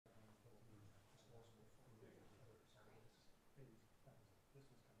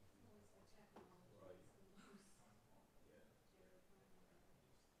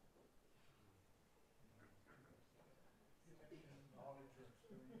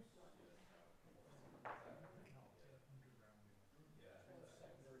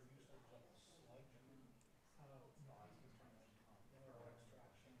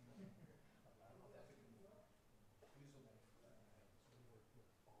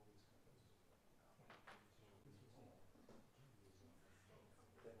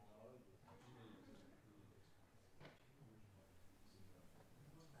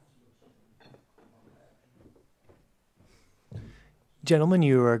Gentlemen,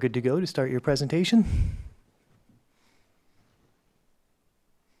 you are good to go to start your presentation.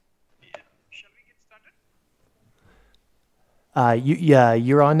 Yeah. Shall we get started? Yeah,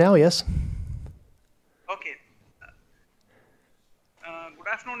 you're on now, yes? Okay. Good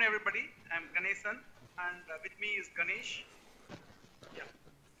afternoon, everybody. I'm Ganesan, and with me is Ganesh. Yeah,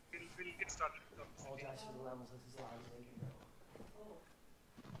 we'll get started.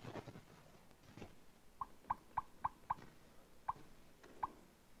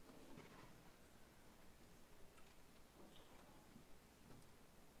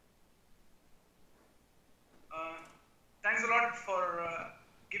 Thanks a lot for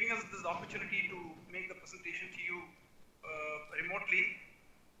giving us this opportunity to make the presentation to you remotely.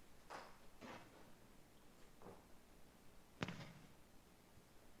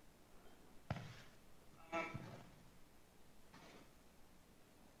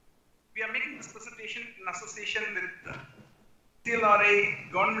 We are making this presentation in association with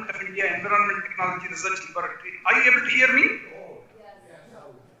CLRA, Government of India Environment Technology Research Laboratory. Are you able to hear me?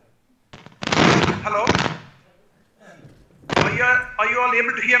 Hello? Are you all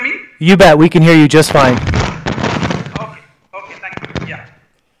able to hear me? You bet, we can hear you just fine. Okay, thank you. Yeah.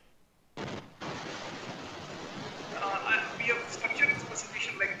 We have structured this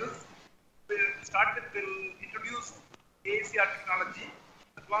presentation like this. We'll introduce AACR technology,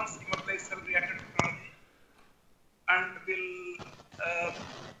 Advanced Immortalized Cell Reactor technology, and we'll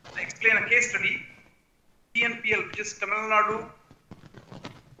explain a case study, TNPL, which is Tamil Nadu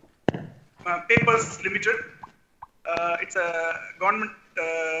Papers Limited. It's a government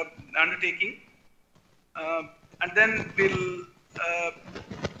undertaking, and then we'll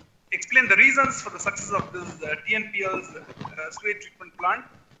explain the reasons for the success of this TNPL's sewage treatment plant.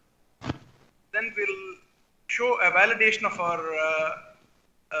 Then we'll show a validation of our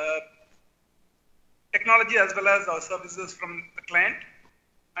technology as well as our services from the client,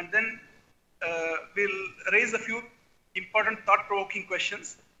 and then we'll raise a few important thought-provoking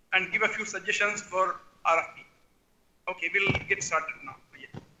questions and give a few suggestions for RFP. Okay, we'll get started now.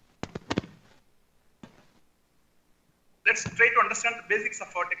 Yeah. Let's try to understand the basics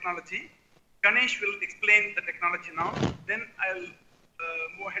of our technology. Ganesh will explain the technology now. Then I'll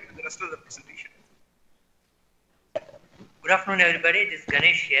move ahead with the rest of the presentation. Good afternoon, everybody. This is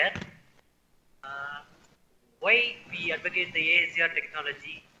Ganesh here. Why we advocate the AACR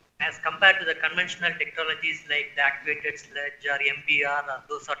technology as compared to the conventional technologies like the activated sludge or MPR or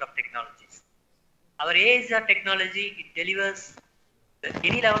those sort of technologies. Our AACR technology, it delivers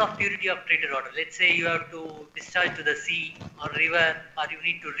any level of purity of treated water. Let's say you have to discharge to the sea or river, or you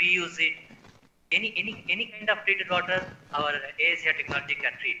need to reuse it. Any kind of treated water, our AACR technology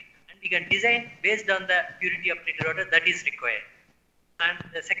can treat. And we can design based on the purity of treated water that is required. And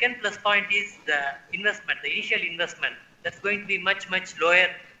the second plus point is the investment, the initial investment. That's going to be much lower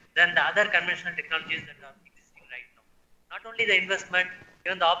than the other conventional technologies that are existing right now. Not only the investment,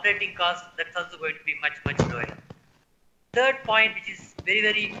 even the operating cost, that's also going to be much lower. Third point, which is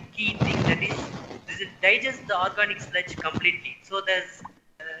very key thing, that is, this will digest the organic sludge completely. So there's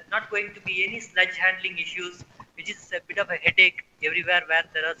not going to be any sludge handling issues, which is a bit of a headache everywhere where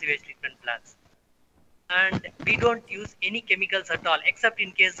there are sewage treatment plants. And we don't use any chemicals at all, except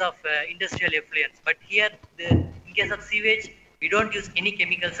in case of industrial effluents. But here, in case of sewage, we don't use any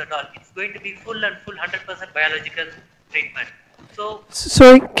chemicals at all. It's going to be full 100% biological treatment. So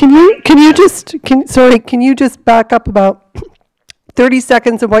sorry, can you just back up about 30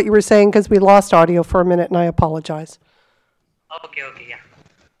 seconds of what you were saying, because we lost audio for a minute, and I apologize. Okay, yeah.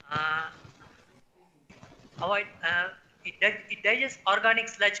 It digests organic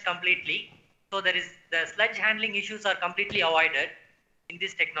sludge completely. So the sludge handling issues are completely avoided in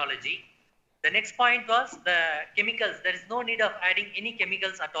this technology. The next point was the chemicals. There is no need of adding any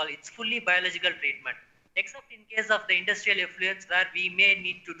chemicals at all. It's fully biological treatment, except in case of the industrial effluents where we may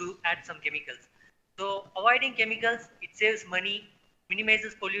need to add some chemicals. So avoiding chemicals, it saves money,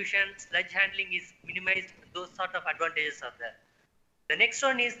 minimizes pollution, sludge handling is minimized, those sort of advantages are there. The next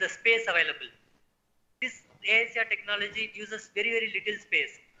one is the space available. This AACR technology uses very little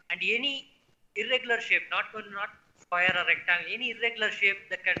space, and any irregular shape, not square or rectangle, any irregular shape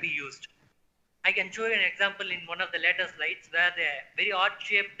that can be used. I can show you an example in one of the later slides where the very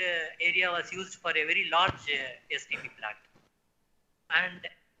odd-shaped area was used for a very large STP plant. And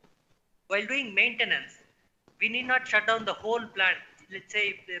while doing maintenance, we need not shut down the whole plant. Let's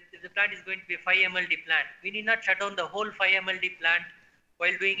say if the plant is going to be a 5 MLD plant, we need not shut down the whole 5 MLD plant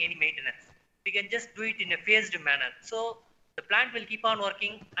while doing any maintenance. We can just do it in a phased manner. So the plant will keep on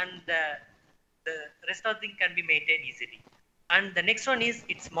working, and the rest of the thing can be maintained easily. And the next one is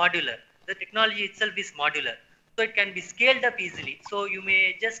it's modular. The technology itself is modular. So it can be scaled up easily. So you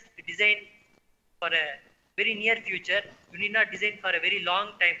may just design for a very near future. You need not design for a very long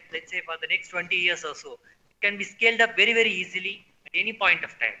time, let's say for the next 20 years or so. It can be scaled up very, very easily at any point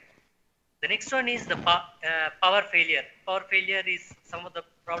of time. The next one is the power failure. Power failure is some of the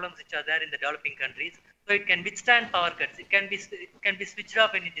problems which are there in the developing countries. So it can withstand power cuts. It can be switched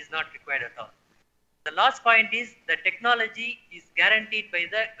off when it is not required at all. The last point is the technology is guaranteed by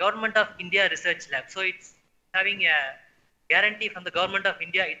the Government of India Research Lab. So it's having a guarantee from the Government of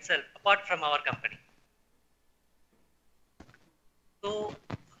India itself, apart from our company. So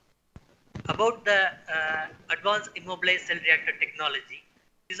about the advanced immobilized cell reactor technology,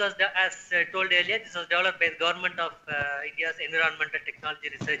 this was, as told earlier, this was developed by the Government of India's Environmental Technology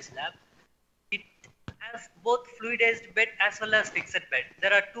Research Lab. It has both fluidized bed as well as fixed bed.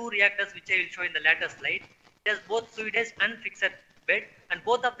 There are two reactors which I will show in the later slide. It has both fluidized and fixed bed, and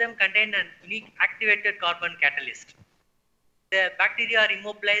both of them contain an unique activated carbon catalyst. The bacteria are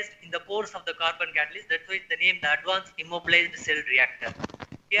immobilized in the pores of the carbon catalyst. That's why the name the advanced immobilized cell reactor.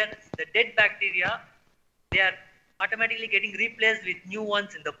 Here, the dead bacteria, they are automatically getting replaced with new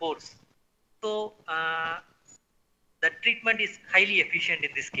ones in the pores. So the treatment is highly efficient in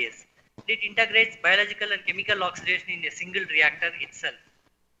this case. It integrates biological and chemical oxidation in a single reactor itself.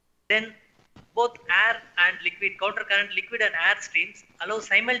 Then both air and liquid, countercurrent liquid and air streams allow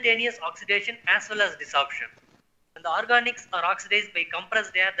simultaneous oxidation as well as desorption. And the organics are oxidized by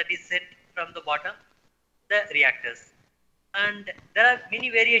compressed air that is sent from the bottom, the reactors. And there are many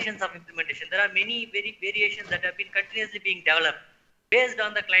variations of implementation. There are many variations that have been continuously being developed based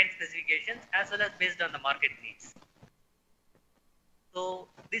on the client specifications as well as based on the market needs. So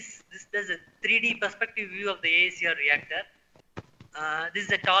this is a 3D perspective view of the AACR reactor. This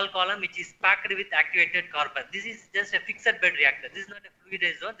is a tall column which is packed with activated carbon. This is just a fixed bed reactor. This is not a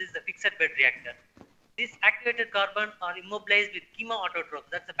fluidized one. This is a fixed bed reactor. This activated carbon are immobilized with chemoautotrophs.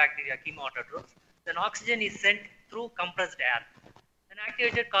 That's the bacteria, chemoautotrophs. Then oxygen is sent through compressed air. Then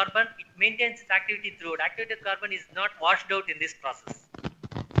activated carbon, it maintains its activity throughout. Activated carbon is not washed out in this process.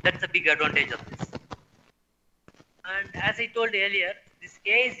 That's a big advantage of this. And as I told earlier, this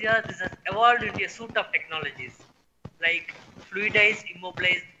AACR, this has evolved into a suite of technologies like fluidized,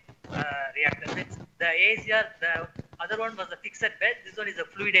 immobilized reactor. That's the AACR, the other one was a fixed bed. This one is a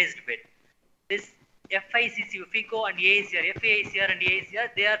fluidized bed. This FICC, FICO and AACR, FAACR and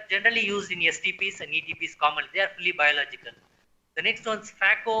AACR, they are generally used in STPs and ETPs commonly. They are fully biological. The next one's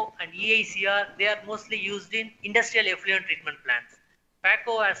FACO and EACR, they are mostly used in industrial effluent treatment plants.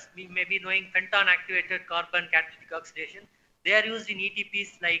 FACO, as we may be knowing, phenton activated carbon catalytic oxidation, they are used in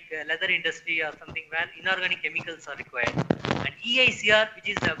ETPs like leather industry or something where inorganic chemicals are required. And EACR, which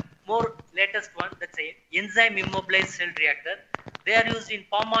is the more latest one, that's a enzyme immobilized cell reactor, they are used in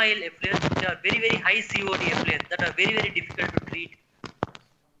palm oil effluents, which are very, very high COD effluents that are very, very difficult to treat.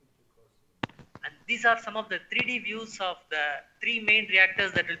 And these are some of the 3D views of the three main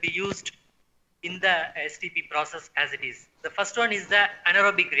reactors that will be used in the STP process as it is. The first one is the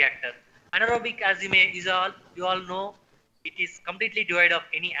anaerobic reactor. Anaerobic, as you all know, it is completely devoid of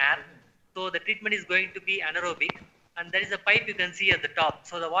any air. So the treatment is going to be anaerobic, and there is a pipe you can see at the top.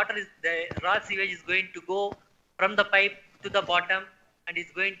 So the raw sewage is going to go from the pipe to the bottom and is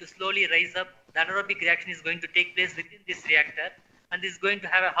going to slowly rise up. The anaerobic reaction is going to take place within this reactor, and this is going to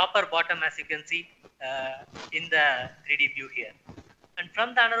have a hopper bottom, as you can see in the 3D view here. And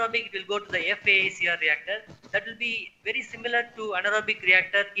from the anaerobic, it will go to the FAACR reactor. That will be very similar to anaerobic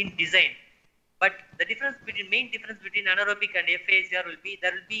reactor in design. But the main difference between anaerobic and FAACR will be,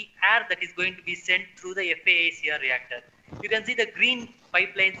 there will be air that is going to be sent through the FAACR reactor. You can see the green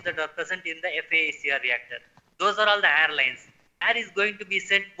pipelines that are present in the FAACR reactor. Those are all the air lines. Air is going to be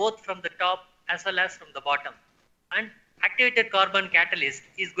sent both from the top as well as from the bottom. And activated carbon catalyst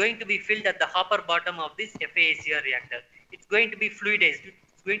is going to be filled at the hopper bottom of this FAACR reactor. It's going to be fluidized.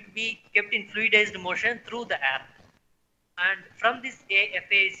 It's going to be kept in fluidized motion through the air. And from this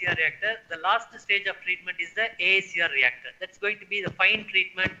FAACR reactor, the last stage of treatment is the AACR reactor. That's going to be the fine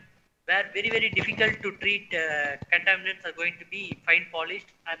treatment where very, very difficult to treat contaminants are going to be fine polished,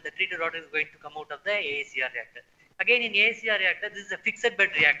 and the treated water is going to come out of the AACR reactor. Again, in AACR reactor, this is a fixed bed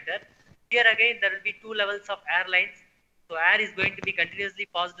reactor. Here again, there will be two levels of air lines. So air is going to be continuously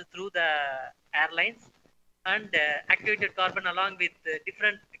passed through the air lines, and activated carbon along with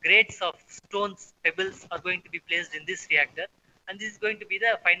different grades of stones, pebbles are going to be placed in this reactor, and this is going to be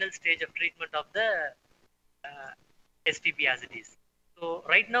the final stage of treatment of the STP as it is. So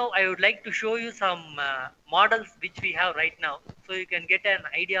right now I would like to show you some models which we have right now, so you can get an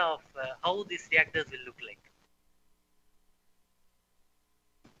idea of how these reactors will look like.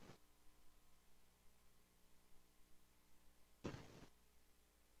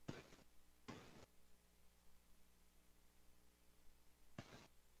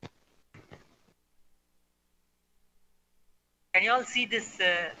 can you all see this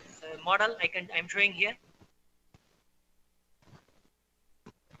model I'm showing here?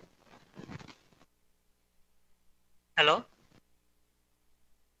 Hello?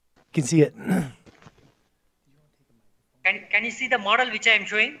 Can see it. Can you see the model which I am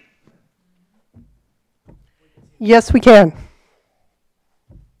showing? Yes, we can.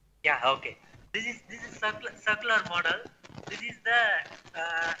 Yeah, okay. This is circular model. This is the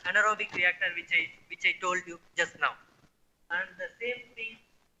anaerobic reactor which I told you just now. And the same thing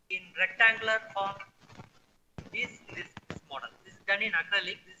in rectangular form is this model. This is done in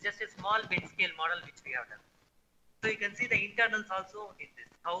acrylic. This is just a small bend scale model which we have done. So you can see the internals also in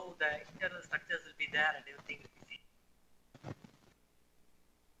this, how the internal structures will be there and everything will be seen.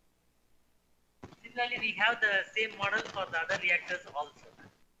 Similarly, we have the same model for the other reactors also.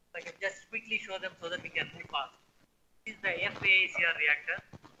 So I can just quickly show them so that we can move fast. This is the FAACR reactor,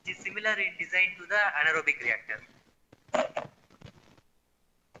 which is similar in design to the anaerobic reactor. And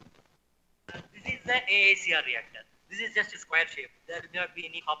this is the AACR reactor. This is just a square shape. There will not be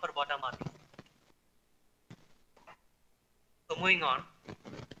any hopper bottom on this. So moving on.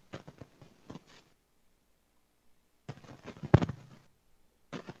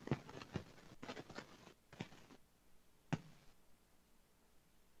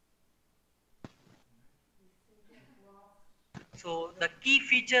 So the key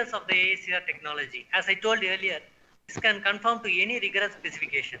features of the AACR technology, as I told earlier, this can conform to any rigorous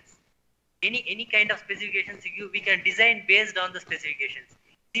specifications. Any kind of specifications we can design based on the specifications.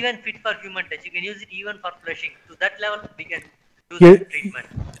 Even fit for human touch. You can use it even for flushing. To that level, we can do the treatment.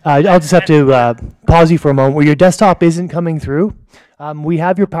 I'll just have to pause you for a moment. Where your desktop isn't coming through, we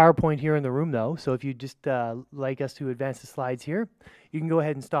have your PowerPoint here in the room, though. So if you just like us to advance the slides here, you can go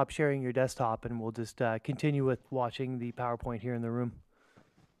ahead and stop sharing your desktop, and we'll just continue with watching the PowerPoint here in the room.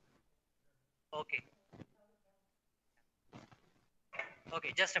 Okay.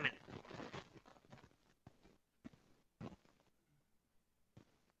 Okay, just a minute.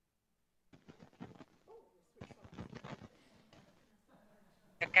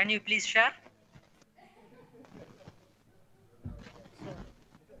 Can you please share?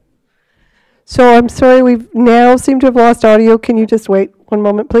 So I'm sorry, we've now seem to have lost audio. Can you just wait one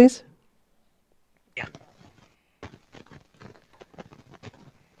moment, please? Yeah.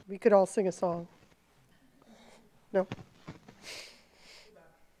 We could all sing a song. No.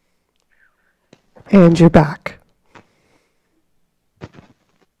 And you're back.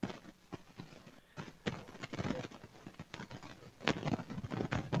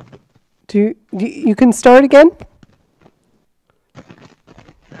 You can start again?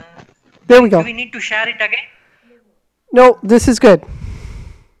 There we go. Do we need to share it again? No, this is good.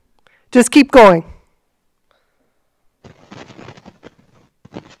 Just keep going.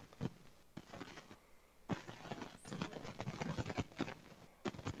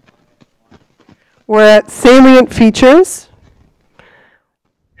 We're at salient features.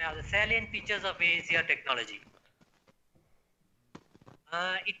 Yeah, the salient features of AACR technology.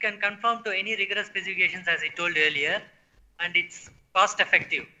 It can conform to any rigorous specifications, as I told earlier, and it's cost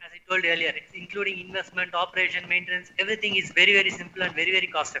effective, as I told earlier. It's including investment, operation, maintenance, everything is very, very simple and very, very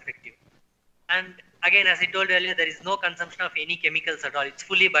cost effective. And again, as I told earlier, there is no consumption of any chemicals at all. It's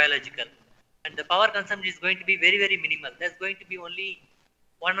fully biological. And the power consumption is going to be very, very minimal. There's going to be only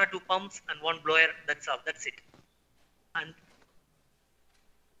 1 or 2 pumps and 1 blower, that's all, that's it. And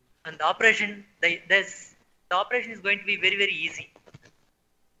the operation, the operation is going to be very, very easy.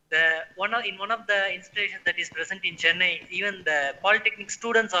 In one of the installations that is present in Chennai, even the polytechnic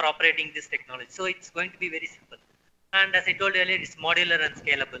students are operating this technology. So it's going to be very simple. And as I told earlier, it's modular and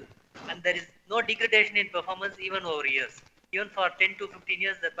scalable. And there is no degradation in performance even over years. Even for 10 to 15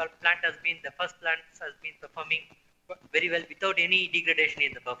 years, the first plant has been performing very well without any degradation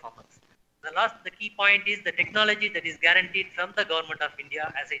in the performance. The key point is the technology that is guaranteed from the government of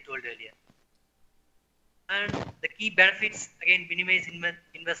India, as I told earlier. And the key benefits, again, minimize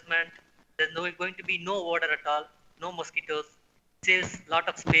investment. There's going to be no water at all, no mosquitoes, saves a lot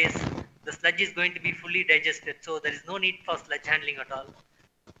of space. The sludge is going to be fully digested, so there is no need for sludge handling at all.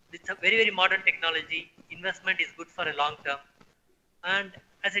 It's a very, very modern technology. Investment is good for a long term. And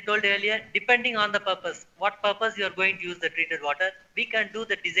as I told earlier, depending on the purpose, what purpose you are going to use the treated water, we can do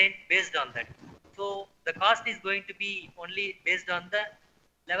the design based on that. So the cost is going to be only based on the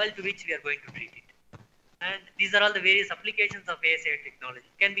level to which we are going to treat it. And these are all the various applications of AACR technology.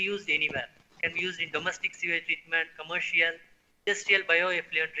 It can be used anywhere. It can be used in domestic sewage treatment, commercial, industrial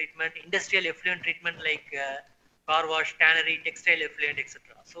bioeffluent treatment, industrial effluent treatment like car wash, tannery, textile effluent, etc.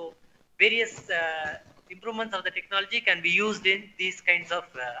 So various improvements of the technology can be used in these kinds of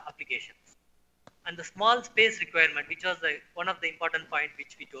applications. and the small space requirement, which was one of the important point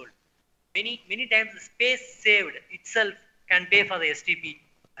which we told. Many times the space saved itself can pay for the STP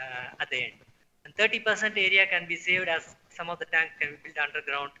at the end. And 30% area can be saved as some of the tanks can be built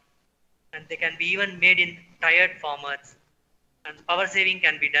underground, and they can be even made in tired formats, and power saving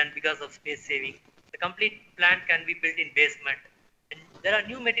can be done because of space saving. The complete plant can be built in basement. And there are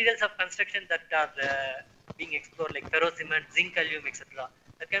new materials of construction that are being explored, like ferrocement, zinc, aluminum, etc.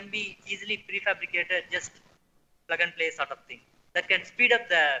 That can be easily prefabricated, just plug and play sort of thing. That can speed up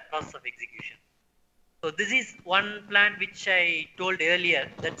the process of execution. So this is one plant which I told earlier.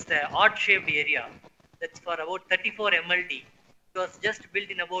 That's the odd-shaped area. That's for about 34 MLD. It was just built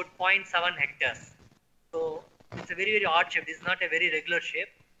in about 0.7 hectares. So it's a very odd shape. This is not a very regular shape.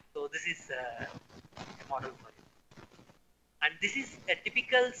 So this is a model for it. And this is a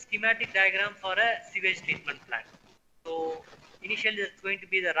typical schematic diagram for a sewage treatment plant. So initially it's going to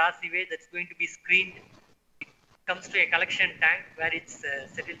be the raw sewage that's going to be screened. It comes to a collection tank where it's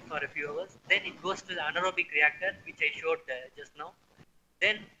settled for a few hours. Then it goes to the anaerobic reactor, which I showed just now.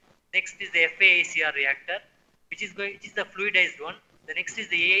 Then next is the FAACR reactor, which is the fluidized one. The next is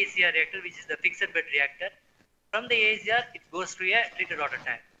the AACR reactor, which is the fixed bed reactor. From the AACR, it goes to a treated water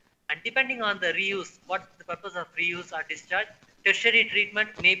tank. And depending on the reuse, what the purpose of reuse or discharge, tertiary treatment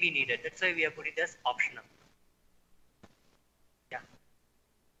may be needed. That's why we have put it as optional. Yeah.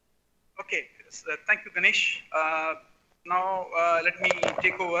 Okay, so thank you, Ganesh. Now let me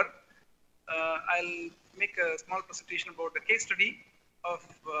take over. I'll make a small presentation about the case study of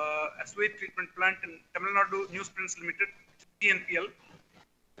a sewage treatment plant in Tamil Nadu Newsprints Limited, TNPL.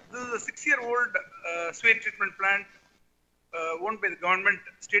 This is a 6-year-old sewage treatment plant owned by the government,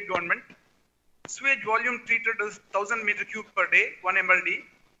 state government. Sewage volume treated is 1000 meter cube per day, 1 MLD.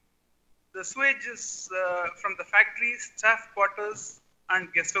 The sewage is from the factories, staff quarters,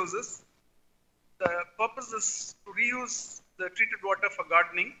 and guest houses. The purpose is to reuse the treated water for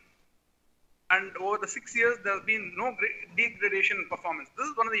gardening. And over the 6 years, there has been no degradation in performance. This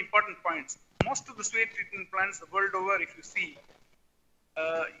is one of the important points. Most of the sewage treatment plants the world over, if you see,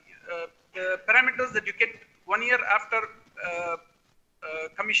 the parameters that you get 1 year after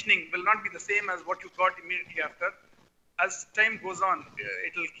commissioning will not be the same as what you got immediately after. As time goes on,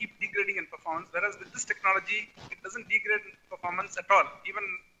 it will keep degrading in performance. Whereas with this technology, it doesn't degrade in performance at all, even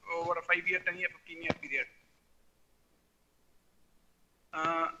over a 5-year, 10-year, 15-year period.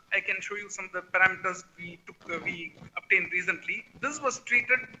 I can show you some of the parameters we obtained recently. This was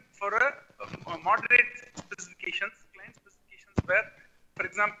treated for a moderate specifications. Client specifications were, for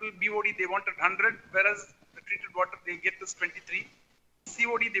example, BOD they wanted 100, whereas the treated water they get is 23.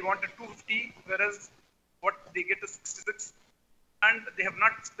 COD they wanted 250, whereas what they get is 66. And they have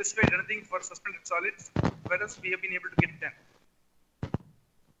not specified anything for suspended solids, whereas we have been able to get 10.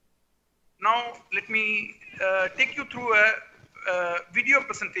 Now let me take you through a video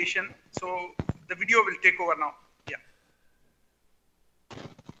presentation. So the video will take over now. Yeah.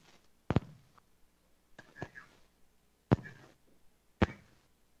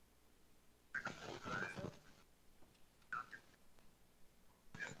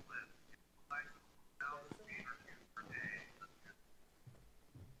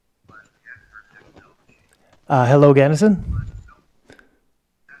 Hello, Ganesan.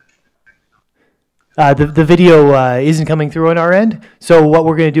 The video isn't coming through on our end, so what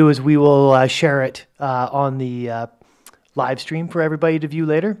we're going to do is we will share it on the live stream for everybody to view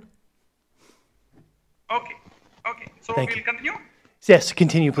later. Okay. Okay. So Thank we'll you. continue. Yes,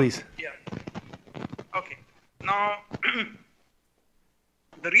 continue, please. Yeah. Okay. Now,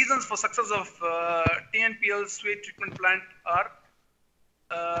 the reasons for success of TNPL sewage treatment plant are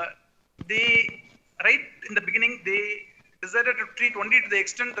they, right in the beginning, they decided to treat only to the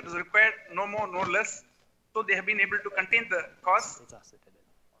extent that is required, no more, no less. So they have been able to contain the costs.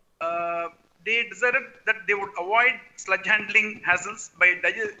 They decided that they would avoid sludge handling hassles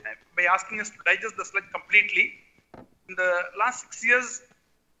by asking us to digest the sludge completely. In the last 6 years,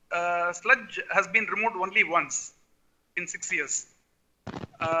 sludge has been removed only once in 6 years.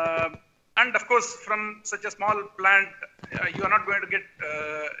 And of course, from such a small plant, you are not going to get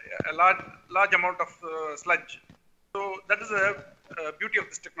a large amount of sludge. So that is a beauty of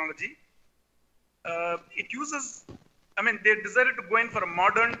this technology. It uses, I mean, they decided to go in for a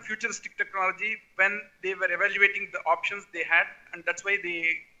modern futuristic technology when they were evaluating the options they had, and that's why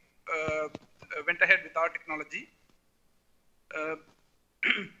they went ahead with our technology.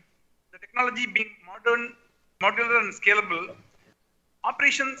 The technology being modern, modular and scalable,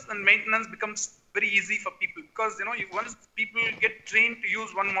 operations and maintenance becomes very easy for people because, you know, once people get trained to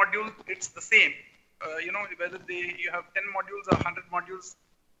use one module, it's the same. You know, whether you have 10 modules or 100 modules,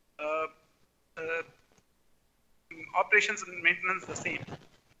 operations and maintenance the same.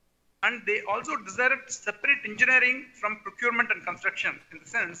 And they also desired separate engineering from procurement and construction, in the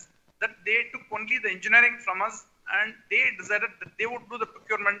sense that they took only the engineering from us and they decided that they would do the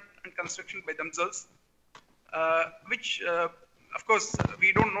procurement and construction by themselves, which of course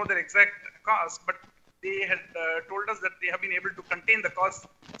we don't know their exact cost, but they had told us that they have been able to contain the cost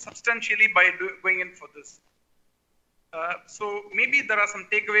substantially by going in for this. So maybe there are some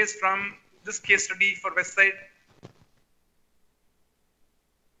takeaways from this case study for Westside.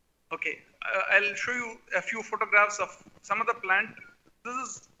 Okay, I'll show you a few photographs of some of the plant. This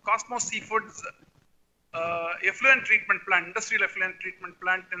is Cosmos Seafood's effluent treatment plant, industrial effluent treatment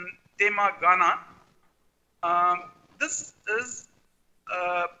plant in Tema, Ghana. This is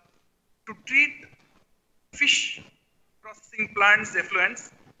to treat fish processing plants'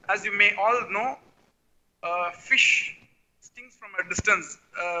 effluents. As you may all know, fish stings from a distance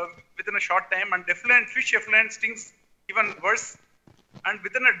within a short time, and fish effluent stings even worse. And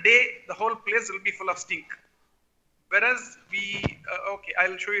within a day, the whole place will be full of stink. Whereas okay,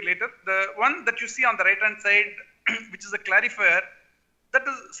 I'll show you later. The one that you see on the right-hand side, which is a clarifier, that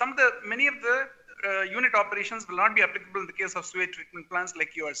is many of the unit operations will not be applicable in the case of sewage treatment plants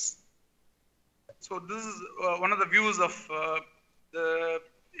like yours. So this is one of the views of the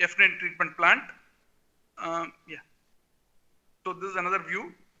effluent treatment plant. Yeah. So this is another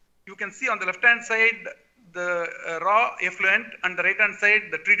view. You can see on the left-hand side the raw effluent, and the right-hand side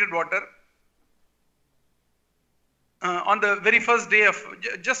the treated water. On the very first day of,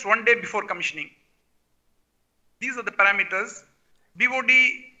 just one day before commissioning. These are the parameters. BOD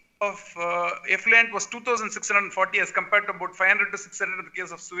of effluent was 2,640 as compared to about 500 to 600 in the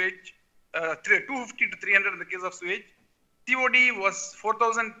case of sewage, 250 to 300 in the case of sewage. COD was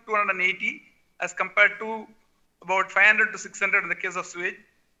 4,280 as compared to about 500 to 600 in the case of sewage.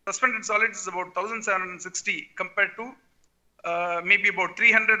 Suspended solids is about 1,760 compared to maybe about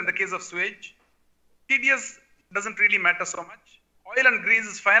 300 in the case of sewage. TDS doesn't really matter so much. Oil and grease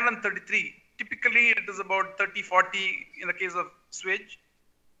is 533. Typically, it is about 30-40 in the case of sewage.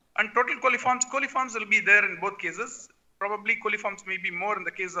 And total coliforms will be there in both cases. Probably coliforms may be more in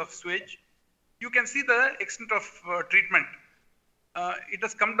the case of sewage. You can see the extent of treatment. It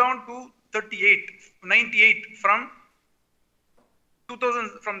has come down to 98 from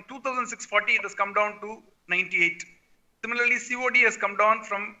 2,640. It has come down to 98. Similarly, COD has come down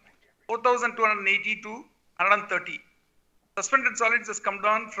from 4,280 to 130. Suspended solids has come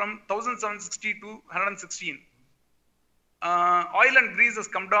down from 1,760 to 116. Oil and grease has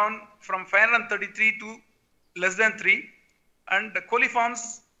come down from 533 to less than 3. And the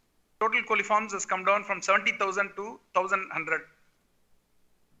coliforms, total coliforms has come down from 70,000 to 1,100.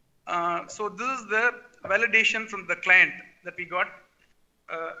 So this is the validation from the client that we got.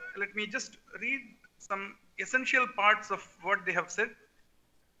 Let me just read some essential parts of what they have said.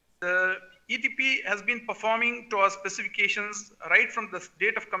 The ETP has been performing to our specifications right from the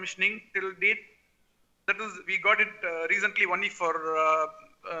date of commissioning till date. That is, we got it recently only for,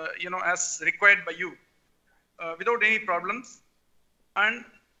 as required by you, without any problems. And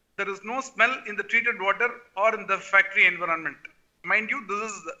there is no smell in the treated water or in the factory environment. Mind you,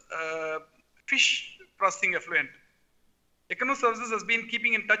 this is fish processing effluent. Econo Services has been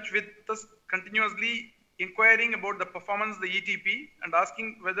keeping in touch with us continuously, inquiring about the performance of the ETP and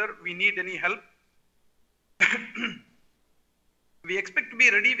asking whether we need any help. We expect to be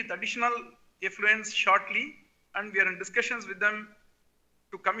ready with additional effluents shortly, and we are in discussions with them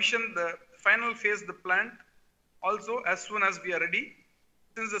to commission the final phase of the plant also as soon as we are ready.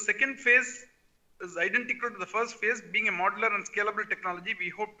 Since the second phase is identical to the first phase, being a modular and scalable technology, we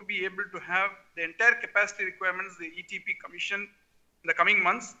hope to be able to have the entire capacity requirements, the ETP commission in the coming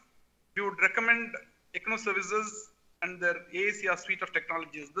months. We would recommend Econo Services and their AACR suite of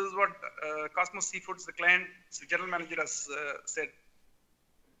technologies. This is what Cosmos Seafoods, the client, the general manager, has said.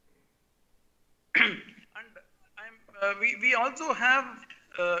 And we also have,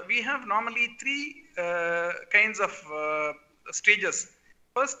 we have normally 3 kinds of stages.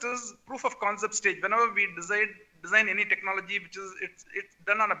 First is proof of concept stage. Whenever we design any technology, which is it's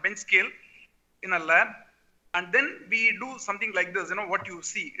done on a bench scale in a lab, and then we do something like this. What you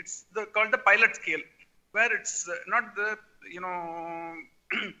see, it's called the pilot scale, where it's not the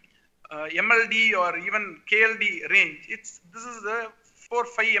MLD or even KLD range. This is the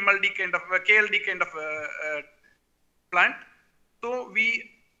 4-5 MLD kind of KLD kind of plant. So we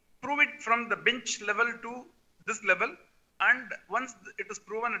prove it from the bench level to this level. And once it is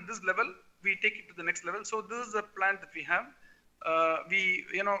proven at this level, we take it to the next level. So this is a plant that we have.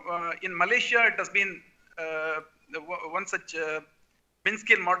 In Malaysia, it has been one such bin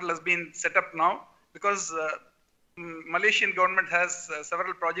scale model has been set up now because Malaysian government has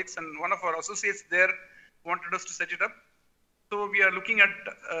several projects, and one of our associates there wanted us to set it up. So we are looking at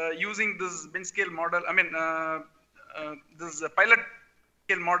using this bin scale model, this pilot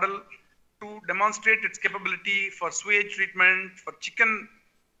scale model to demonstrate its capability for sewage treatment, for chicken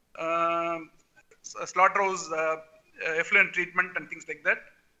slaughterhouse effluent treatment and things like that.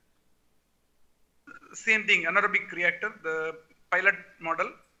 Same thing, anaerobic reactor, the pilot model,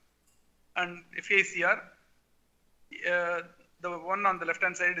 and FACR. The one on the left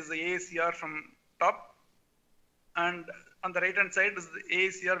hand side is the AACR from top, and on the right hand side is the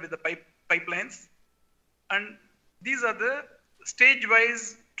AACR with the pipelines. And these are the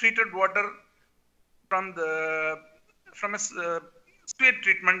stage-wise treated water from a sewage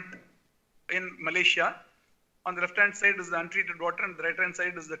treatment in Malaysia. On the left hand side is the untreated water, and the right hand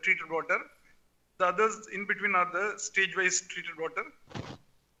side is the treated water. The others in between are the stage-wise treated water.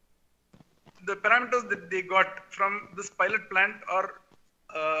 The parameters that they got from this pilot plant are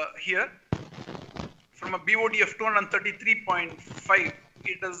here. From a BOD of 233.5,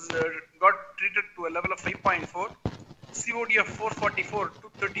 it has got treated to a level of 5.4. COD of 444 to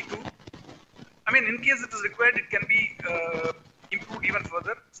 32. I mean, in case it is required, it can be improved even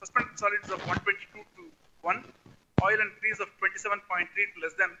further. Suspended solids of 122 to 1. Oil and grease of 27.3 to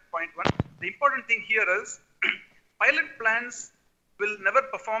less than 0.1. The important thing here is pilot plants will never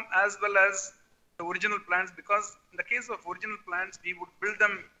perform as well as the original plants, because in the case of original plants, we would build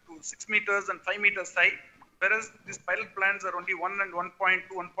them to 6 meters and 5 meters high, whereas these pilot plants are only 1 and 1.2,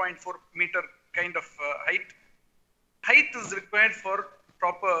 1.4 meter kind of height. Height is required for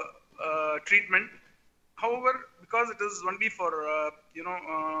proper treatment. However, because it is only for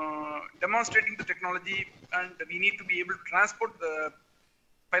demonstrating the technology, and we need to be able to transport the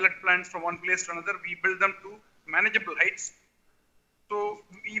pilot plants from one place to another, we build them to manageable heights. So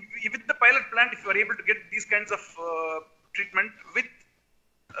with the pilot plant, if you are able to get these kinds of treatment, with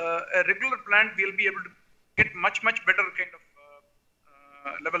a regular plant, we'll be able to get much better kind of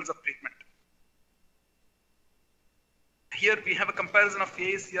levels of treatment. Here we have a comparison of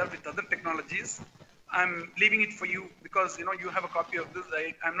AACR with other technologies. I'm leaving it for you because you have a copy of this.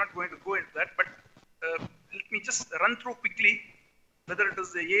 I'm not going to go into that, but let me just run through quickly whether it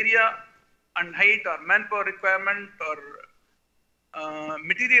is the area and height or manpower requirement or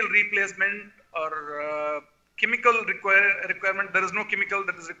material replacement or chemical requirement. There is no chemical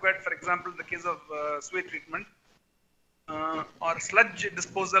that is required, for example, in the case of sewage treatment, or sludge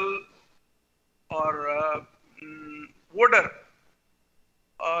disposal, or odor,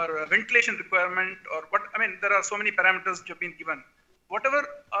 or ventilation requirement, or what, there are so many parameters which have been given. Whatever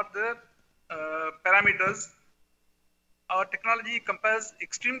are the parameters, our technology compares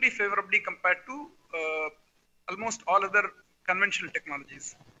extremely favorably compared to almost all other conventional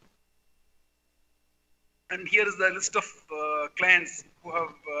technologies. And here is the list of clients who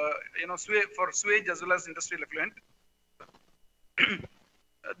have, for sewage as well as industrial effluent.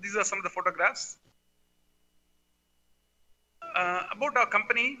 These are some of the photographs. About our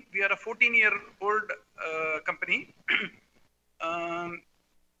company, we are a 14-year-old company.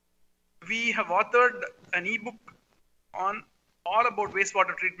 We have authored an ebook on all about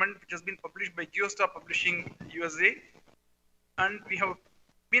wastewater treatment, which has been published by GeoStar Publishing USA. And we have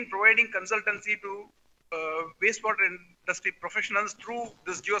been providing consultancy to wastewater industry professionals through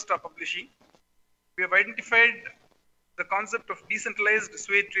this GeoStar Publishing. We have identified the concept of decentralized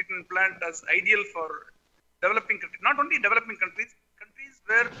sewage treatment plant as ideal for developing countries, not only developing countries, countries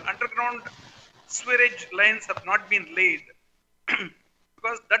where underground sewerage lines have not been laid,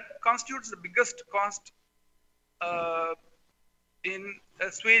 because that constitutes the biggest cost in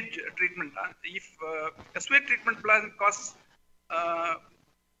a sewage treatment. If a sewage treatment plant costs $15,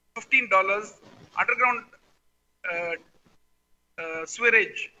 underground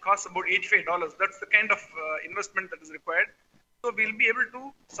sewerage costs about $85. That's the kind of investment that is required. So we'll be able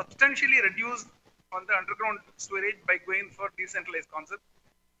to substantially reduce on the underground sewerage by going for decentralized concept,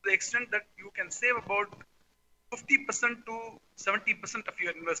 to the extent that you can save about 50% to 70% of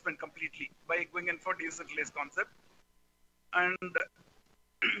your investment completely by going in for decentralized concept. And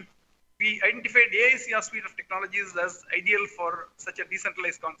we identified AACR suite of technologies as ideal for such a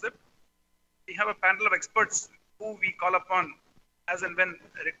decentralized concept. We have a panel of experts who we call upon as and when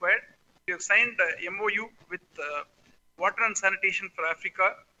required. We have signed a MOU with Water and Sanitation for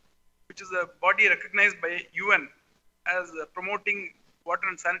Africa, which is a body recognized by UN as promoting water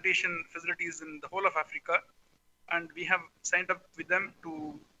and sanitation facilities in the whole of Africa. And we have signed up with them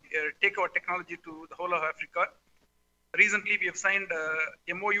to take our technology to the whole of Africa. Recently, we have signed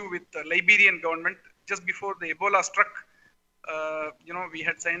a MOU with the Liberian government just before the Ebola struck we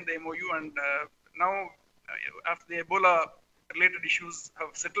had signed the MOU, and now after the Ebola-related issues have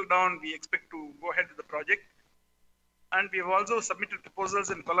settled down, we expect to go ahead with the project. And we have also submitted proposals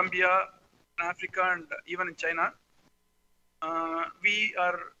in Colombia, in Africa, and even in China. We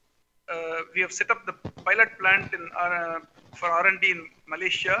have set up the pilot plant for R&D in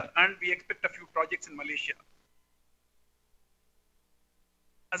Malaysia, and we expect a few projects in Malaysia.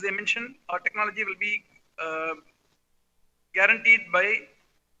 As I mentioned, our technology will be guaranteed by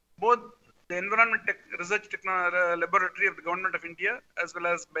both the Environment Research Laboratory of the Government of India as well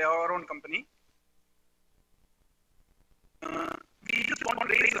as by our own company. We just want to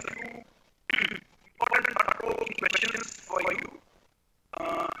raise a few important questions for you.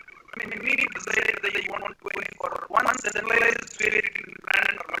 We need to decide whether you want to go for one centralized varied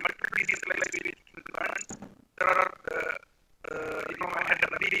environment or multiple decentralized varied environment. There are, I had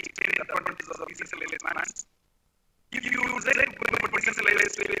already explained the advantages of decentralized environments. If you decide to go for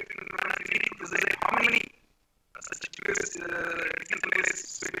decentralized varied environments, you need to decide how many such decentralized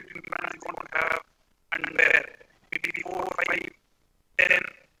varied environments you want to have and where. Maybe 4, 5, 10,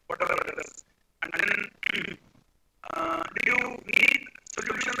 whatever it is. And then do you need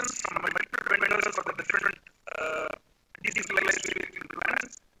solutions from multiple vendors for the different decentralized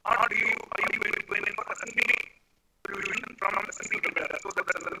environments, or are you going for a single solution from a single vendor? So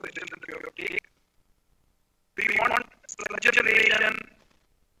that's another question that you have to take. Do you want sludgerization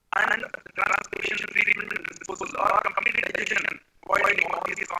and transportation treatment and disposal, or complete digestion, avoiding all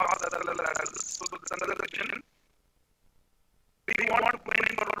these costs as well as so that's another question. Do you want to go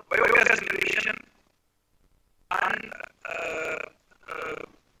in for biogas generation and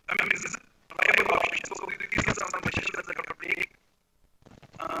this is a viable option. So these are some questions that I have to take.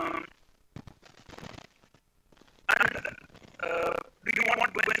 Do you want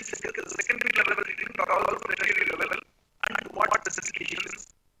to go in the secondary level treatment or also tertiary level, and what the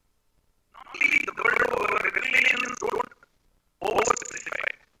specifications? Normally, the world over regulations don't over-specify.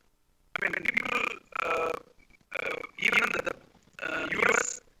 People, even the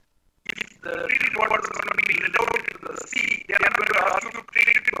US, if the treated water is going to be let out into the sea, they are going to ask you to treat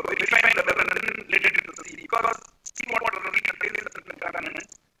it to a very fine level and then let it into the sea, because seawater really contains certain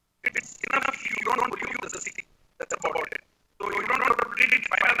contaminants. It's enough if you don't pollute the sea. That's about it. So you don't have to treat it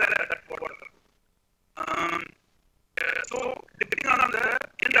finer than that water. So depending on the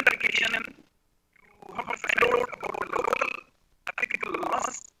end application, you have to find out about the local applicable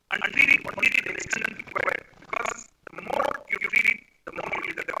laws and treat it only to the extent required, because the more you treat it, the more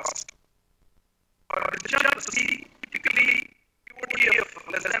you get the cost. For discharge of the sea, typically COD of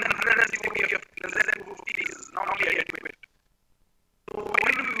less than 100 and COD of less than 250 is normally adequate. So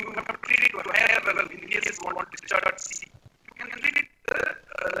when you have to treat it to a higher level, in case you want to discharge at sea, you can treat it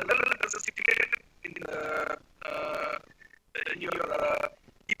level that is stipulated in your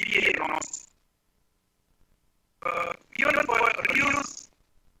EPA norms. Even for reuse,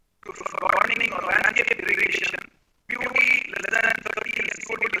 for gardening or landscape irrigation, BOD less than 30 and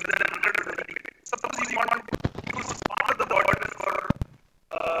COD less than 100 is adequate. Suppose you want to use part of the water for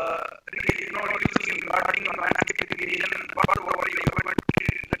using gardening or landscape irrigation, and part of the water you are going to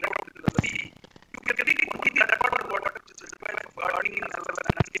let out into the sea, you can treat only that part of the water which is required for gardening as well as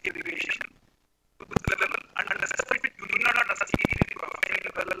landscape irrigation to this level, and the rest of it you do not necessarily treat to a fine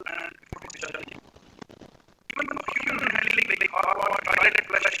level and before discharging. Even for human handling like toilet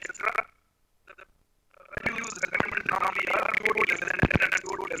flush, etc., the values recommended normally are CO2 less than 10 and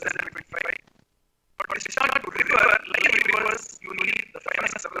CO2 less than 25. But when you start to river, like rivers, you need the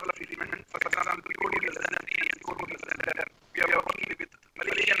finest level of treatment. For example, CO2 less than 3 and CO2 less than 10. We are working with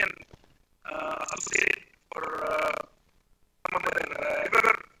Malaysian associate for some of the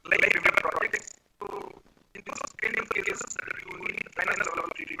river projects. So in those kind of cases, you need the finest level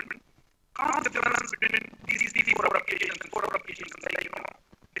of treatment. Cost difference between these 4 applications and 4 applications like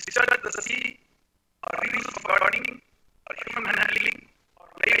discharge at the sea, or reuse of gardening, or human handling, or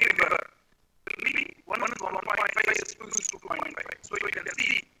live river will be 1 is 1.5 is 2 is 2.5. So you can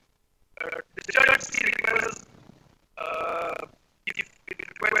see discharge at sea requires if it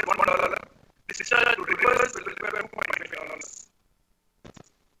requires $1, discharge to rivers will require $2.5.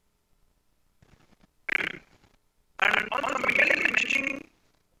 And also merely mentioning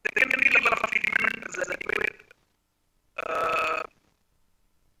the secondary level of treatment is adequate.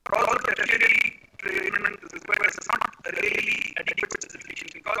 For all tertiary treatment is required is not really adequate specification,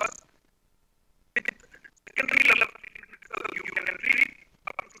 because with secondary level of treatment you can treat it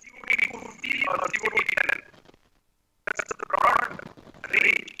up to CO2 250 or CO2 10. That's the broad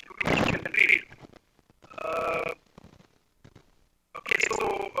range to which you can treat it. Okay, so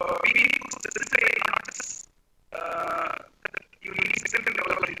we need to specify not just the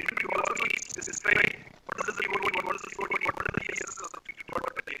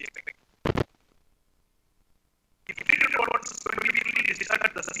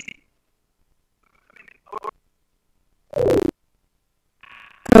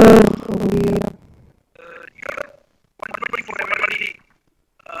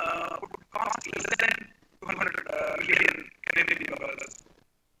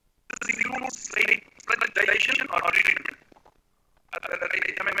This includes site floodization or retreatment.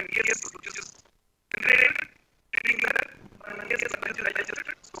 Yes, which is generated, treating that, and yes,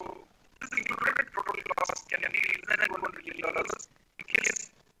 digested. So this included total cost can be less than $1 million in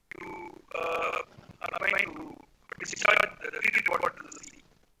case you are going to discharge the treated water to the sea.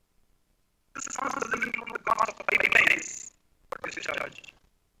 This also doesn't include the cost of pipelines for discharge.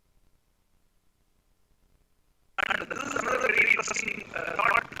 And this is another very interesting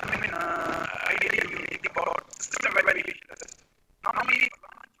thought, idea you think about system evaluation. Normally,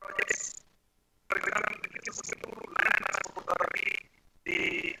 projects, for example, the Land Transport Authority,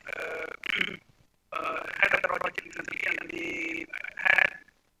 they had a project recently and they had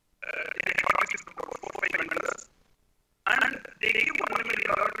shortlisted about 4-5 vendors, and they gave $1 million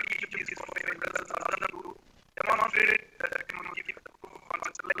to each of these 4-5 vendors and asked them to demonstrate the technology with the proof of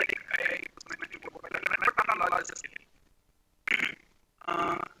concept, like I was mentioning before, but on a larger scale.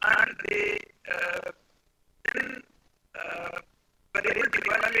 And they then were able to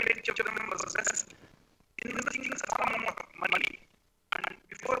evaluate which of them was best in investing some amount of money, and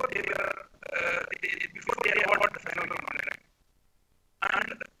before they award the final contract.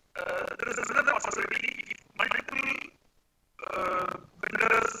 And there is another possibility if multiple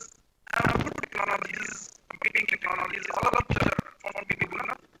vendors have good technologies, competing technologies, all of which are found to be good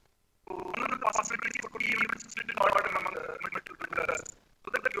enough. So one of the possibilities could be even split it out among the multiple vendors, so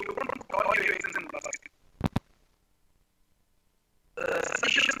that you don't put all your eggs in one basket. The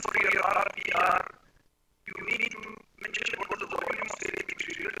suggestions for your RRPR, you need to mention what is the volume of stage which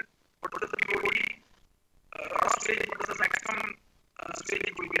you did, what is the BOD, cross stage, what is the maximum stage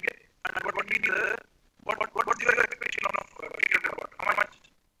you will get, and what would be the what is your expectation of treated water? How much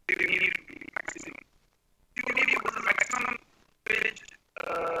do you need to be maximum? You can maybe what is the maximum stage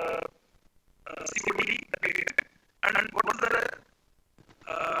COD that we get, and what was the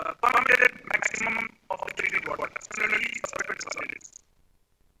permitted maximum of the treated water? Similarly, suspected solids.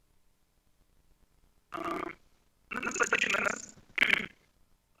 Another suggestion is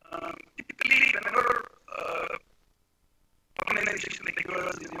typically whenever organization like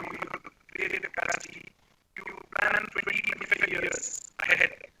yours, you create a capacity, you plan 20-25 years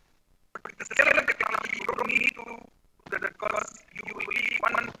ahead. But with the scale of technology, you don't need to do that because you will be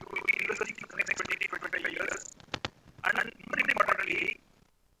investing for the next 20-25 years. And more importantly,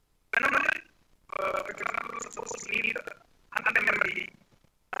 whenever, for example, suppose you need 100 memory,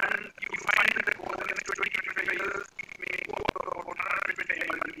 and you find that over the next 20-25 years, it may go up to about 125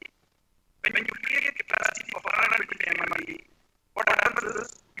 memory. When you create a capacity of 125 memory, what happens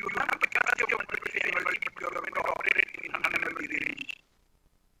is you have a capacity of 125 memory, but you are going to operate it in 100 memory range.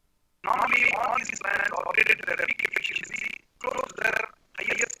 Normally, all these plants are operated at a peak efficiency close to their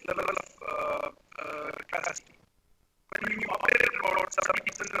highest level of capacity. When you operate at about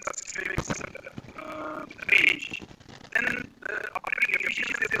 70% or 65% range, then the operating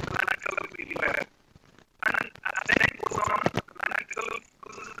efficiency of the plant itself will be lower. And as time goes on, the plant itself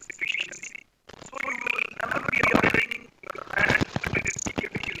loses its efficiency. So you will never be operating the plant at its peak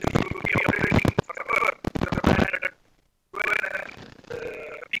efficiency. You will be operating forever the plant at lower than the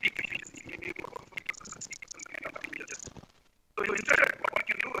peak efficiency, maybe about 50%, 60% kind of ranges. So instead, what you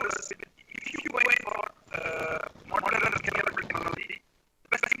can do is, if you go for modular scalable technology, the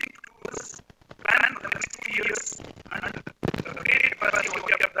best thing to do is plan for the next 2 years and create capacity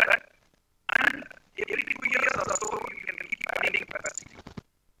of that, and every 2 years or so you can keep adding capacity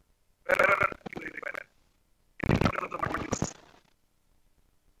wherever you require in terms of the modules.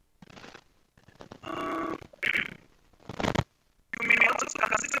 You may also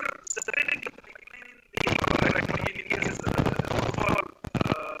consider separating the pipeline in the case overall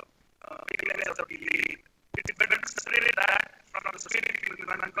pipelines have to be laid. It's better to separate that from the separate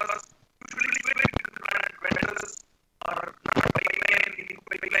equipment because usually separate equipment vendors are not pipeline in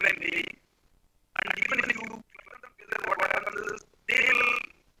pipeline and laying. And even if you club them together, what happens is they will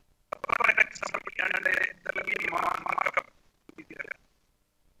protect somebody and there will be a markup to be there.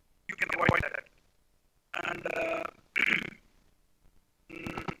 You can avoid that. And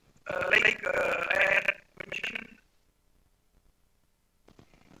like I had mentioned,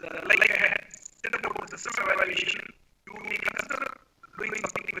 like I had said about the system evaluation, you may consider doing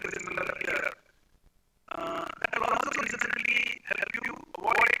something very similar here. That will also necessarily help you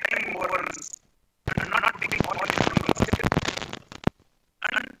avoid time overruns and not taking all your basket.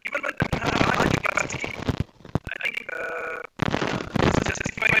 And even when you have a large capacity, I think this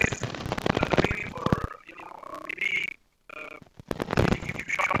justifies training for maybe if you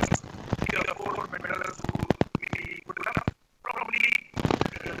shops, 3 or 4 vendors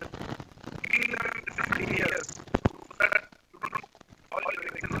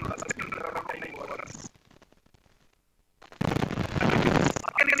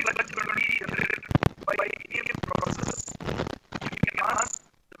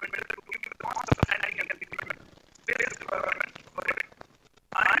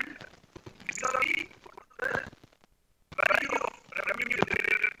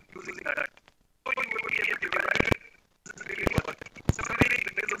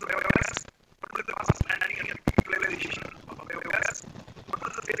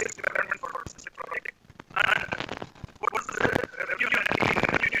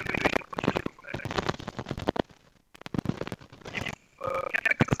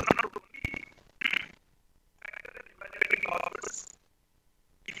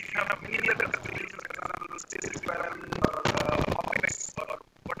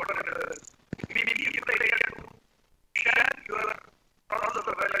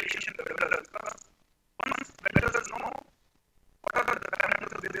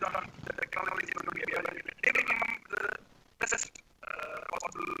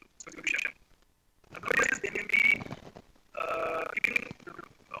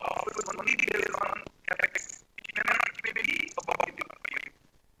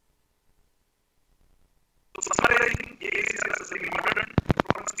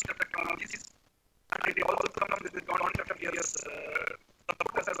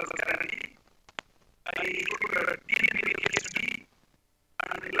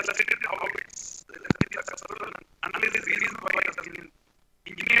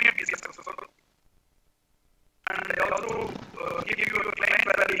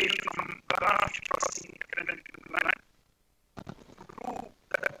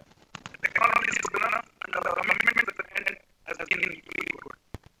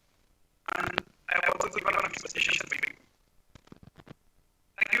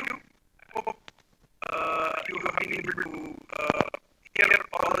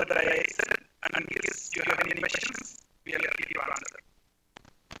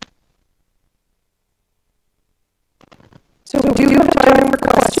So do you have time for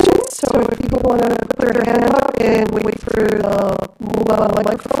questions? So if people want to put their hand up and wait for the mobile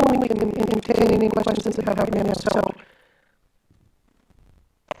microphone, we can entertain any questions that have been asked. So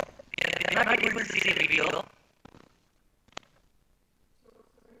I'm not able to see the video.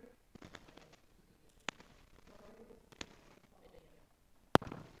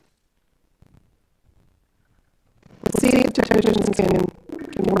 we'll see if technicians can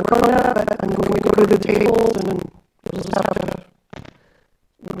work on that, but I'm going to go to the tables and then we'll just have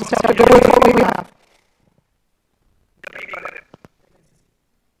to go with what we have.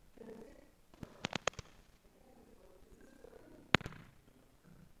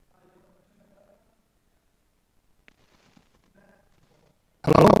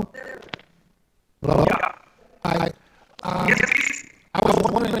 Hello? Hello? Yeah. Hi. Yes, please. I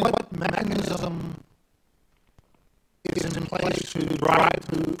was wondering what mechanism is in place to drive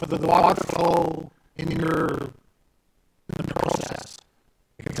for the water flow in the process.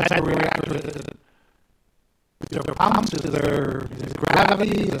 Because that reactor, is there pumps, is there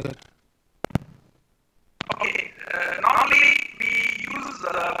gravity? Okay. Normally we use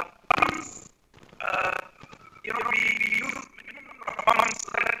pumps. We use minimum pumps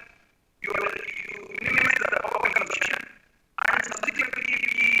so that you minimize the power consumption, and subsequently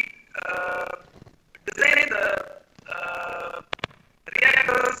we design the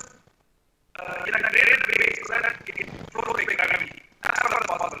reactors in a graded way so that it flows like gravity as far as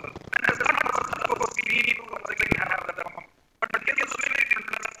possible. And as not possible, of course, we need to consequently have the pump. But in case of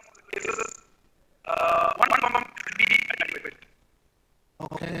cases, one pump should be adequate.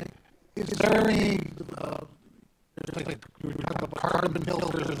 Okay. Is there any, like we talk about carbon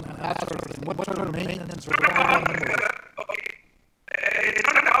filters and that sort of thing, what sort of maintenance or Okay. It's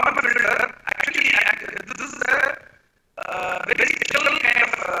not a carbon filter. Actually, this is a very special kind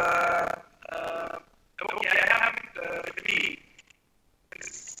of. Okay, I have it with me.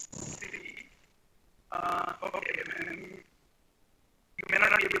 Let's see. Okay, you may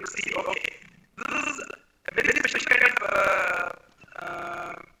not be able to see. Okay, this is a very special kind of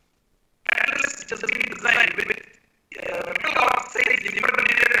catalyst which has been designed with metal oxide is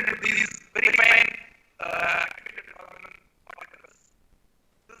impregnated into these very fine activated carbon particles.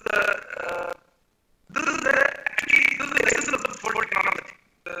 This is the essence of this whole technology.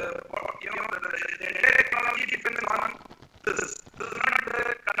 The entire technology depends on this. This is not the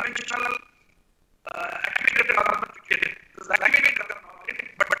conventional activated carbon. This is activated carbon,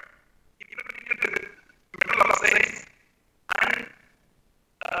 but even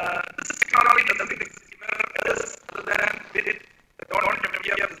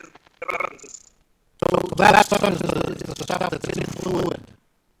that stuff is the stuff that's in fluid,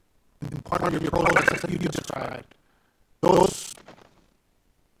 in part of your process that you described. Those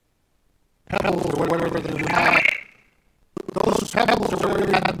pebbles or whatever that you have, those pebbles or whatever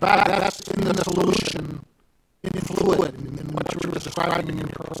you had back, that's in the solution, in fluid, in what you were describing in your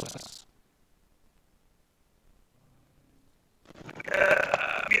process. We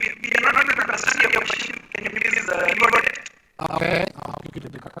are not able to understand your question. Can you please reword it? Okay, I'll give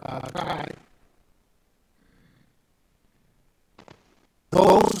it a try.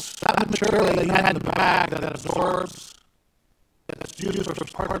 That material that you had in the bag that absorbs, that's used as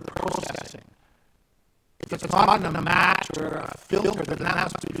part of the processing, if it's not in a match or a filter, then that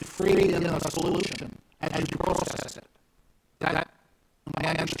has to be freed in a solution as you process it. Am I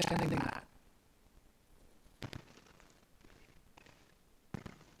understanding that?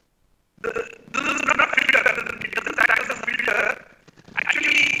 This is not a filter. It doesn't act as a filter.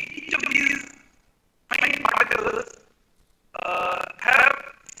 Actually, each of these fine particles have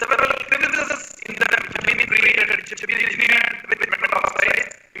several crevices in them which have been created, which have been engineered with metal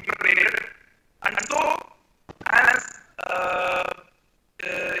oxides impregnated. And so, as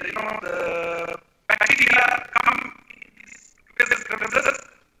the bacteria come in these crevices,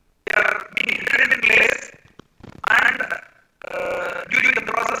 they are being hidden in place, and during the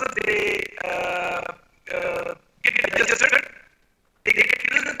process they get digested, they get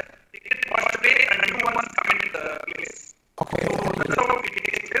killed, they get washed away, and new ones come into the place. Okay. So that's how it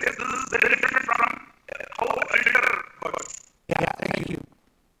takes place. This is very different from how a filter works. Yeah, thank you.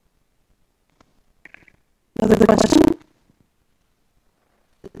 Another question?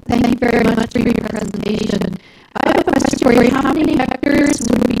 Thank you very much for your presentation. I have a question for you. How many hectares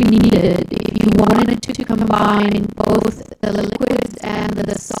would be needed if you wanted to combine both the liquids and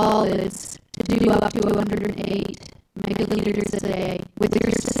the solids to do up to 108 megaliters a day with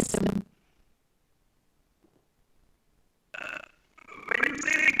your system? When you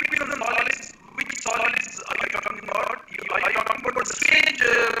say liquids and solids, which solids are you talking about? Are you talking about the sewage?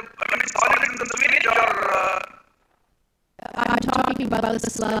 Solids in the sewage, or? I'm talking about the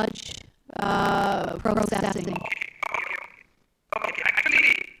sludge processing. Okay. Actually,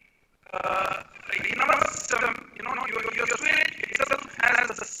 in our system, your sewage itself has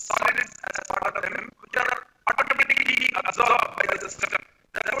the solids as part of them, which are automatically absorbed by the system.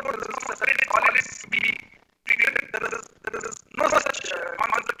 Therefore, there is no separate solids to be treated. There is no such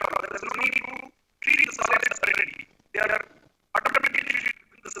concept of there is no need to treat the solids separately. They are automatically treated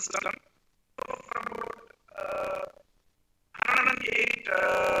in the system. So, from about 108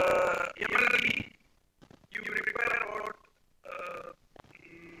 ml, you require about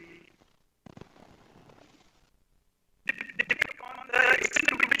depending on the extent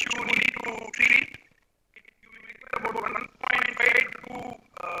to which you need to treat, you will require about 1.5 to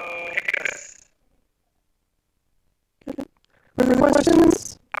hectares. Further questions?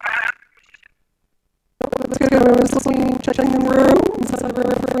 Oh, that's good. I was listening, checking the room. Is that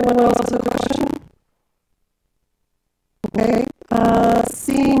everyone else has a question? Okay.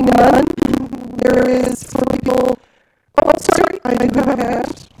 Seeing none, there is for people. Oh, sorry. I do have a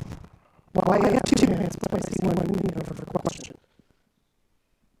hand. Well, I have two hands, but I see one for the question.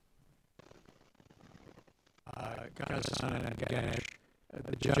 Ganesan and Ganesh,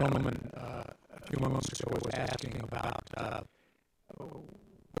 the gentleman a few moments ago was asking about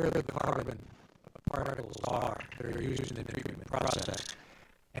where the carbon particles are that are used in the treatment process,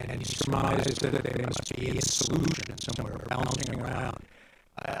 and he surmises that they must be in solution somewhere, bouncing around.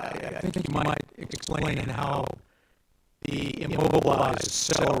 I think you might explain how the immobilized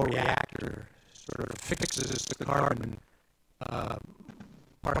cell reactor sort of fixes the carbon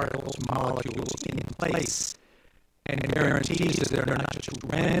particles, molecules in place, and guarantees that they're not just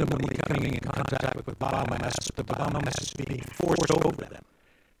randomly coming in contact with biomass, but the biomass is being forced over them,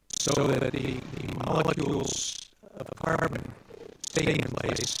 so that the molecules of carbon stay in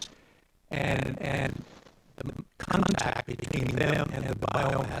place, and the contact between them and the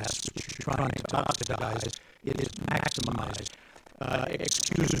biomass, which you're trying to oxidize, is maximized.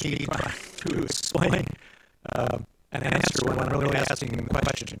 Excuse me trying to explain an answer when I'm really asking the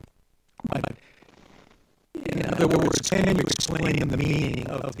question. But in other words, can you explain the meaning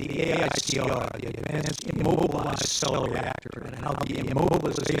of the AICR, the Advanced Immobilized Cell Reactor, and how the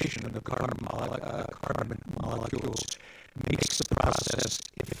immobilization of the carbon molecules makes the process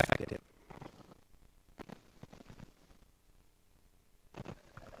effective?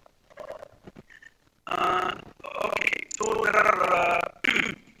 Okay, so there are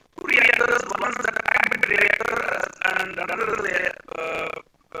two reactors. One is the packed reactor, and another is the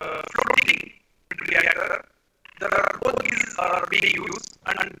floating reactor. Both these are being used,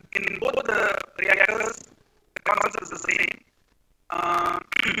 and in both the reactors,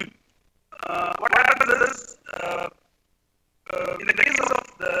 what happens is, in the case of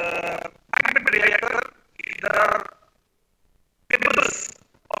the magnet reactor, there are pebbles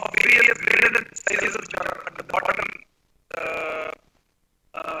of various graded sizes which are at the bottom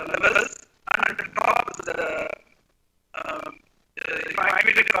levels, and at the top is the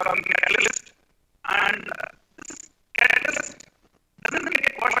activated carbon catalyst, and this catalyst doesn't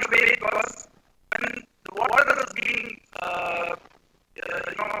get washed away because when the water is being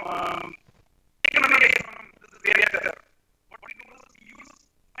taken away from this reactor, what we do is we use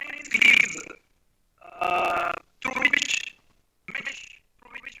fine sleeves through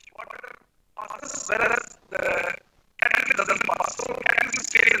which water passes, whereas the catalyst doesn't pass. So catalyst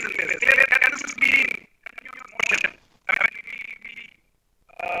stays in place. Clearly, catalyst is being continuous motion. I mean,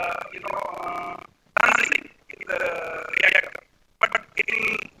 dancing in the reactor, but it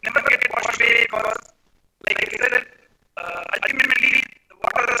will never get washed away because, like I said, ultimately the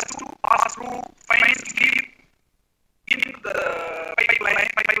water has to pass through fine sleeve into the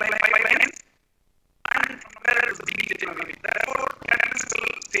pipelines, and from there it is being taken away. Therefore, catalyst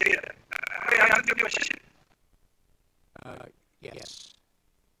will stay there. Have I answered your question? Yes.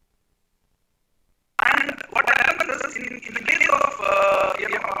 And what happens is, in the case of,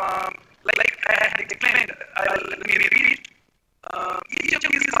 like I had explained, let me repeat it. Each of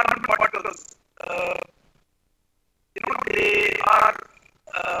these carbon particles, they are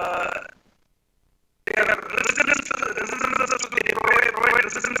resistances, they provide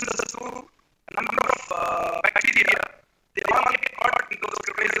resistances to a number of bacteria. They all get caught in those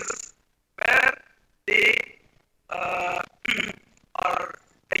crevices where they are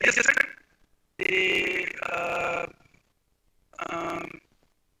digested. They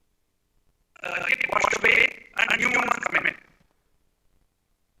get washed away, and new ones come in.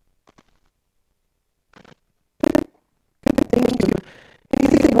 Thank you.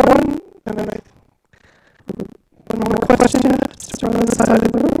 Anything one more question just from the side of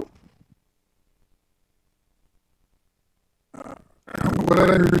the room? What I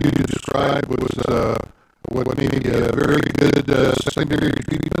heard you describe was what may be a very good secondary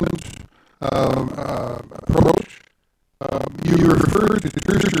treatment approach. You referred to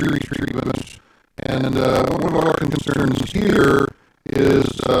tertiary treatments, and one of our concerns here is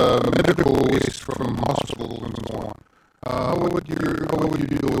medical waste from hospitals and so on. How would you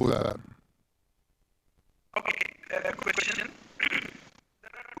deal with that? Okay, good question.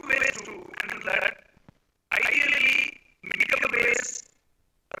 There are two ways to handle that. Ideally, medical waste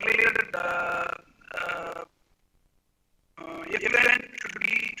related effluent should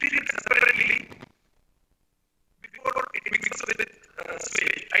be treated separately before it mixes with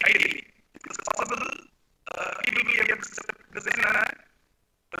sewage. Ideally, if it's possible, people will be able to design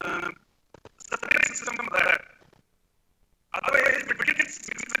a separate system for that. Otherwise, if it gets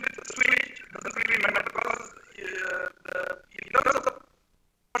mixed with sewage, it doesn't really matter because in terms of the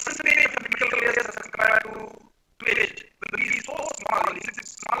percentage of chemical waste as compared to sewage will be so small,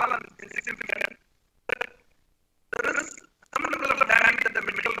 it's small and insignificant that there is some level of damage that the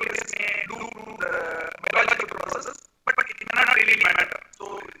chemical waste may do to the biological processes, but it may not really matter. So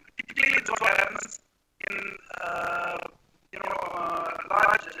typically, it's what happens in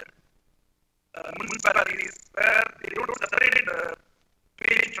large municipalities where they don't separate the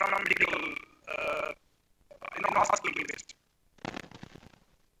waste from medical hospital waste.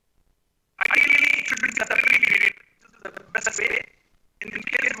 Ideally, it should be separately treated. This is the best way. In this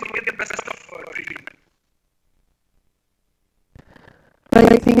case, we will get the best of treatment.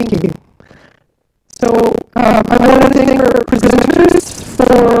 Right, thank you. So I want to thank our presenters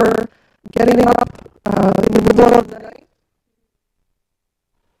for getting up in the middle of the night.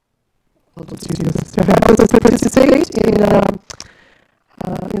 To help us participate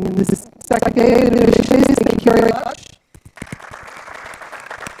in this second day of initiatives. Thank you very much.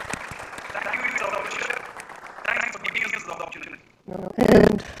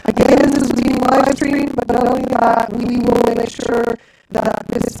 And again, this is being live streamed, but not only that, we will make sure that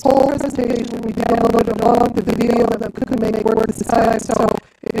this whole presentation we downloaded along the video that we could make work this time, so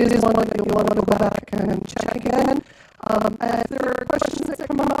it is one that you'll want to go back and check again. And if there are questions that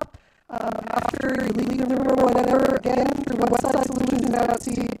come up after you leave the room or whatever, again, through Westside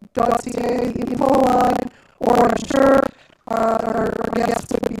Solutions.ca info line, or I'm sure our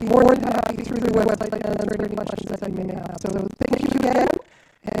guests would be more than happy through the website to answer any questions that you may have. So thank you again,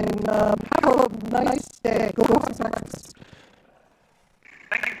 and have a nice day. Go have some breakfast.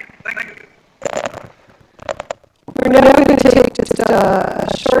 Thank you. We're now going to take just a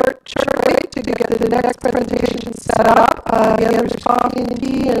short break to get the next presentation set up. Again, there's coffee and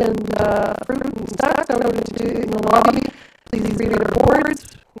tea and fruit and snacks out in the lobby. Please read our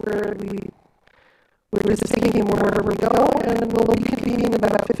boards. we're just taking wherever we go, and we'll be convening in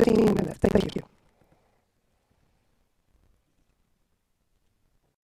about 15 minutes. Thank you.